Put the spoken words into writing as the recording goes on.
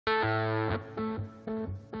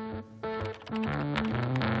All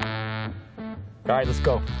right, let's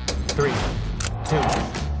go. 3, 2,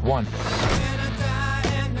 1.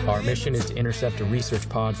 Our mission is to intercept a research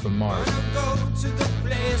pod from Mars.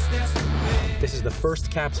 This is the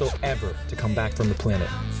first capsule ever to come back from the planet.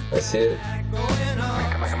 That's it. Come on.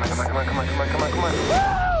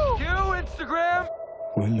 Cue Instagram!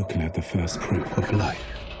 We're looking at the first proof of life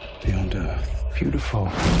beyond Earth.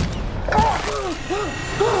 Beautiful.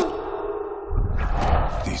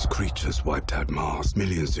 These creatures wiped out Mars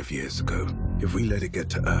millions of years ago. If we let it get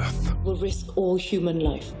to Earth, We'll risk all human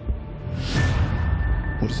life.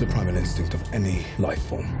 what is the primal instinct of any life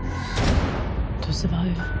form? To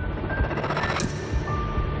survive.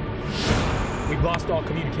 We've lost all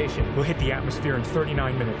communication. We'll hit the atmosphere in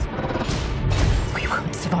 39 minutes. We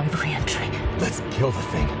won't survive re-entry. Let's kill the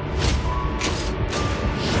thing.